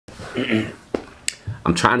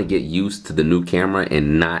I'm trying to get used to the new camera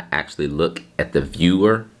and not actually look at the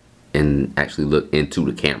viewer and actually look into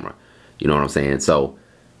the camera. You know what I'm saying? So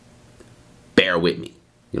bear with me.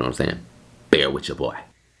 You know what I'm saying? Bear with your boy.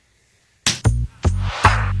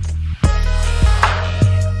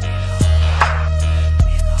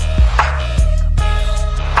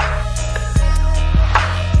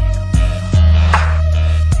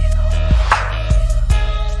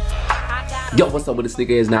 Yo, what's up with the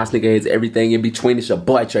sneakerheads, non-sneakerheads, everything in between? It's your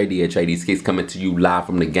boy Trey D at Trey D's Kicks coming to you live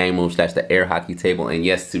from the game room / the air hockey table. And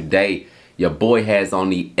yes, today your boy has on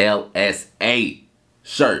the LSA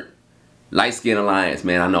shirt. Light Skin Alliance,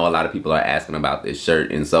 man. I know a lot of people are asking about this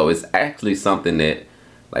shirt, and so it's actually something that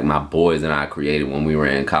like my boys and I created when we were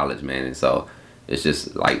in college, man. And so it's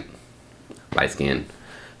just like light skin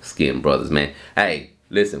brothers, man. Hey,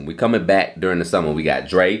 listen, we coming back during the summer. We got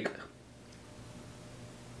Drake.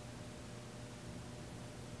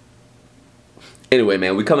 Anyway,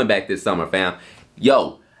 man, we coming back this summer, fam.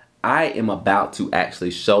 Yo, I am about to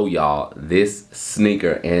actually show y'all this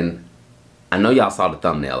sneaker, and I know y'all saw the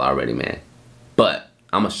thumbnail already, man, but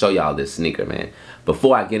I'm gonna show y'all this sneaker, man.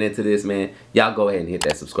 Before I get into this, man, y'all go ahead and hit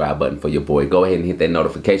that subscribe button for your boy. Go ahead and hit that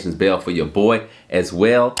notifications bell for your boy as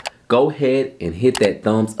well. Go ahead and hit that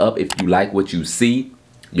thumbs up if you like what you see.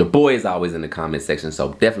 Your boy is always in the comment section,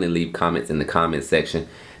 so definitely leave comments in the comment section,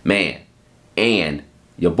 man. And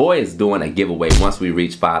your boy is doing a giveaway once we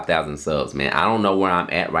reach 5,000 subs, man. I don't know where I'm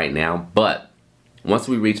at right now, but once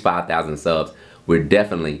we reach 5,000 subs, we're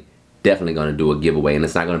definitely going to do a giveaway. And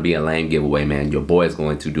it's not going to be a lame giveaway, man. Your boy is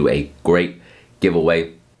going to do a great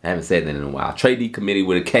giveaway. I haven't said that in a while. Trey D Committee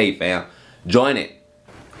with a K, fam. Join it.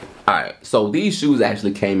 Alright, so these shoes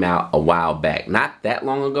actually came out a while back. Not that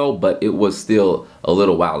long ago, but it was still a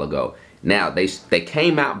little while ago. Now, they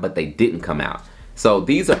came out, but they didn't come out. So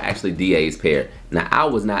these are actually DA's pair. Now I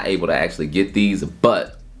was not able to actually get these,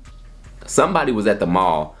 but somebody was at the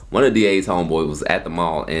mall. One of DA's homeboys was at the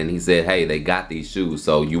mall and he said, hey, they got these shoes,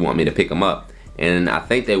 so you want me to pick them up? And I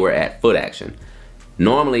think they were at Foot Action.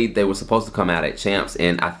 Normally they were supposed to come out at Champs,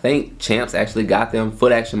 and I think Champs actually got them.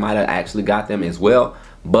 Foot Action might have actually got them as well,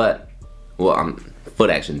 but well,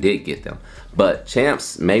 Foot Action did get them. But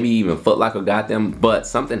Champs, maybe even Foot Locker got them, but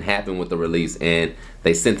something happened with the release and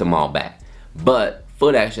they sent them all back. But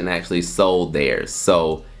Foot Action actually sold theirs.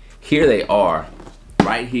 So here they are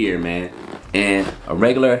right here, man. And a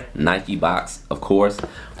regular Nike box, of course.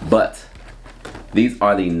 But these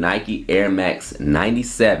are the Nike Air Max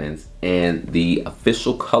 97s. And the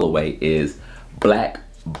official colorway is black,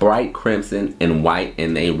 bright crimson, and white.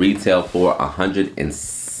 And they retail for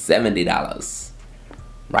 $170.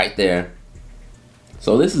 Right there.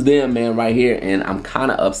 So this is them, man, right here. And I'm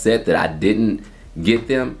kind of upset that I didn't get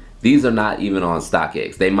them. These are not even on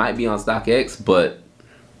StockX. They might be on StockX, but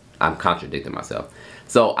I'm contradicting myself.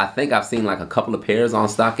 So I think I've seen like a couple of pairs on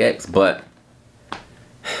StockX, but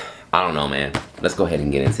I don't know, man. Let's go ahead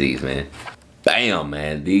and get into these, man. Bam,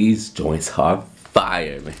 man. These joints are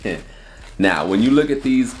fire, man. Now, when you look at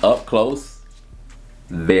these up close,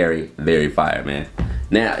 very, very fire, man.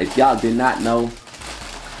 Now, if y'all did not know,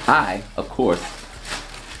 I, of course,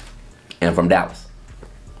 am from Dallas.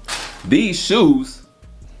 These shoes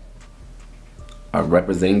are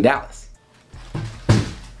representing Dallas.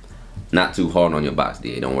 Not too hard on your box,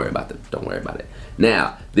 DA. Don't worry about it. Don't worry about it.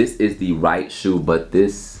 Now, this is the right shoe, but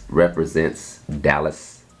this represents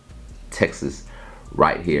Dallas, Texas,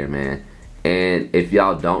 right here, man. And if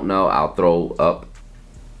y'all don't know, I'll throw up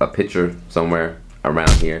a picture somewhere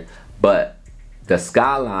around here. But the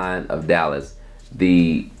skyline of Dallas,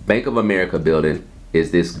 the Bank of America building,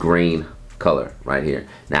 is this green color right here.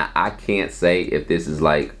 Now, I can't say if this is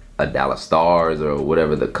like a Dallas Stars or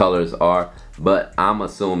whatever the colors are, but I'm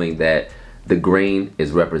assuming that the green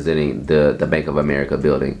is representing the Bank of America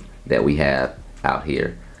building that we have out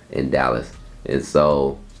here in Dallas. And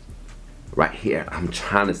so right here, I'm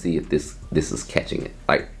trying to see if this is catching it.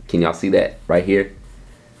 Like, can y'all see that right here?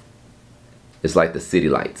 It's like the city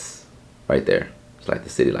lights right there. It's like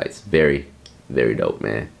the city lights. Very, very dope,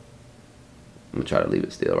 man. I'm gonna try to leave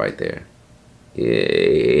it still right there.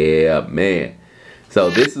 Yeah, man. So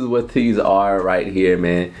this is what these are right here,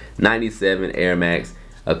 man. 97 Air Max.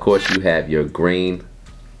 Of course, you have your green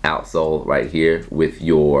outsole right here with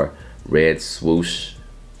your red swoosh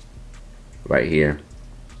right here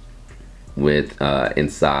with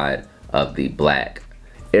inside of the black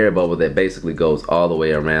air bubble that basically goes all the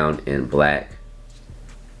way around in black,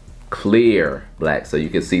 clear black, so you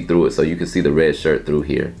can see through it, so you can see the red shirt through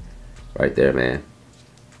here right there, man.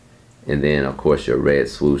 And then of course your red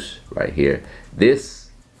swoosh right here. This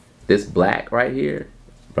black right here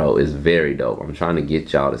Bro, it's very dope. I'm trying to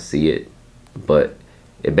get y'all to see it, but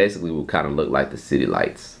it basically will kind of look like the city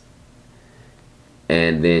lights.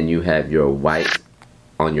 And then you have your white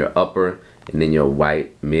on your upper, and then your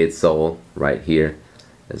white midsole right here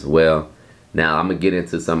as well. Now I'm gonna get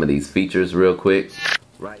into some of these features real quick.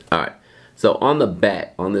 Right. All right. So on the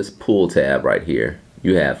back, on this pull tab right here,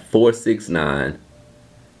 you have 469,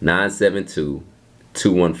 972,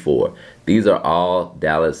 214. These are all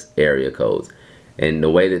Dallas area codes. And the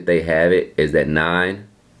way that they have it is that 9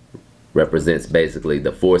 represents basically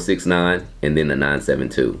the 469 and then the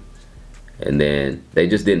 972. And then they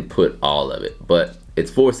just didn't put all of it, but it's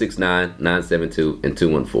 469, 972, and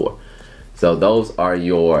 214. So those are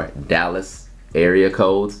your Dallas area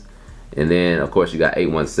codes. And then of course you got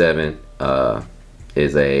 817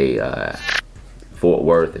 is a Fort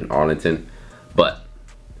Worth and Arlington, but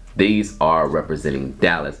these are representing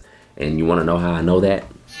Dallas. And you want to know how I know that?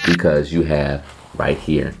 Because you have right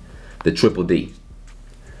here the triple D.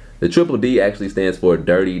 The triple D actually stands for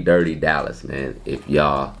Dirty Dirty Dallas, man, if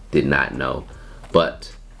y'all did not know.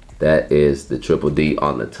 But that is the triple D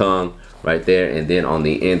on the tongue right there. And then on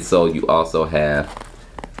the insole, you also have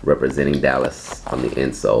representing Dallas on the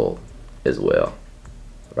insole as well,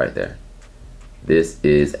 right there. This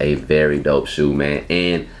is a very dope shoe, man.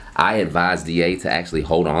 And I advise DA to actually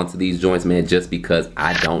hold on to these joints, man, just because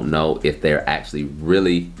I don't know if they're actually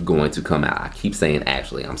really going to come out. I keep saying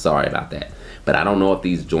actually, I'm sorry about that. But I don't know if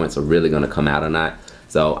these joints are really going to come out or not.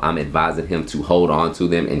 So I'm advising him to hold on to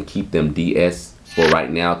them and keep them DS for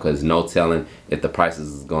right now, because no telling if the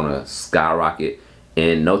prices is going to skyrocket,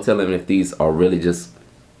 and no telling if these are really just,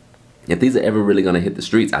 if these are ever really going to hit the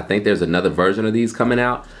streets. I think there's another version of these coming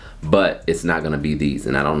out, but it's not going to be these,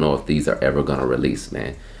 and I don't know if these are ever going to release,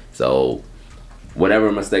 man. So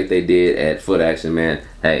whatever mistake they did at Foot Action, man,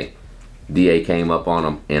 hey, DA came up on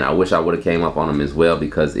them, and I wish I would have came up on them as well,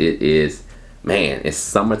 because it is, man, it's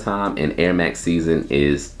summertime and Air Max season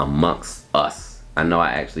is amongst us. I know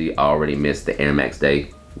I actually already missed the Air Max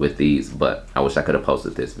day with these, but I wish I could have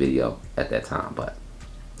posted this video at that time. But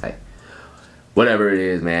hey, whatever it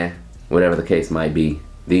is, man, whatever the case might be,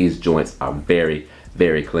 these joints are very,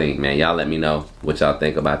 very clean, man. Y'all let me know what y'all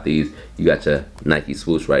think about these. You got your Nike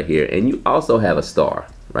swoosh right here, and you also have a star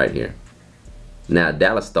right here. Now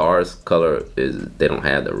Dallas Stars color is, they don't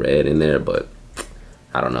have the red in there, but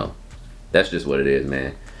I don't know. That's just what it is,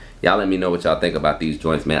 man. Y'all let me know what y'all think about these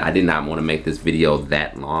joints, man. I did not want to make this video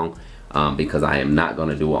that long because I am not going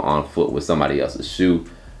to do it on foot with somebody else's shoe.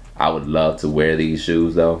 I would love to wear these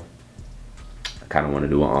shoes, though. I kind of want to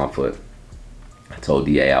do it on foot. I told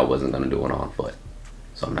DA I wasn't going to do it on foot,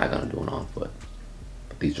 so I'm not going to do it on foot.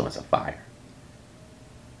 But these joints are fire.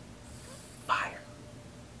 Fire.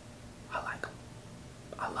 I like them.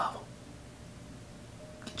 I love them.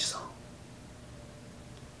 Get you some.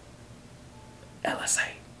 LSA.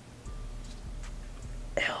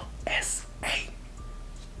 LSA.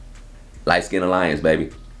 Light Skin Alliance,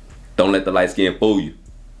 baby. Don't let the light skin fool you.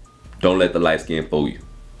 Don't let the light skin fool you.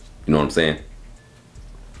 You know what I'm saying?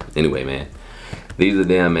 Anyway, man, these are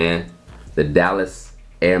them, man. The Dallas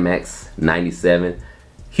Air Max 97.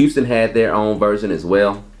 Houston had their own version as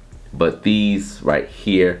well, but these right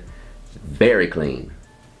here, very clean.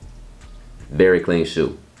 Very clean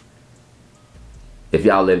shoe. If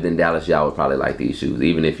y'all lived in Dallas, y'all would probably like these shoes.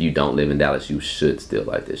 Even if you don't live in Dallas, you should still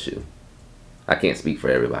like this shoe. I can't speak for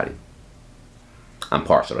everybody. I'm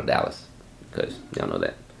partial to Dallas, because y'all know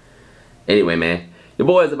that. Anyway, man, your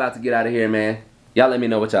boy is about to get out of here, man. Y'all let me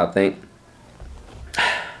know what y'all think.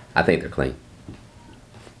 I think they're clean.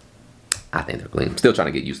 I think they're clean. I'm still trying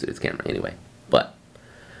to get used to this camera anyway. But,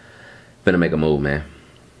 finna make a move, man.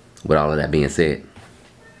 With all of that being said,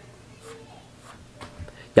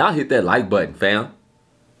 y'all hit that like button, fam.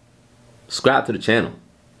 Subscribe to the channel.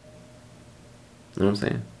 You know what I'm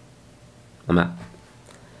saying? I'm out.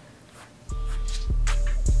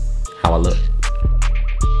 How I look.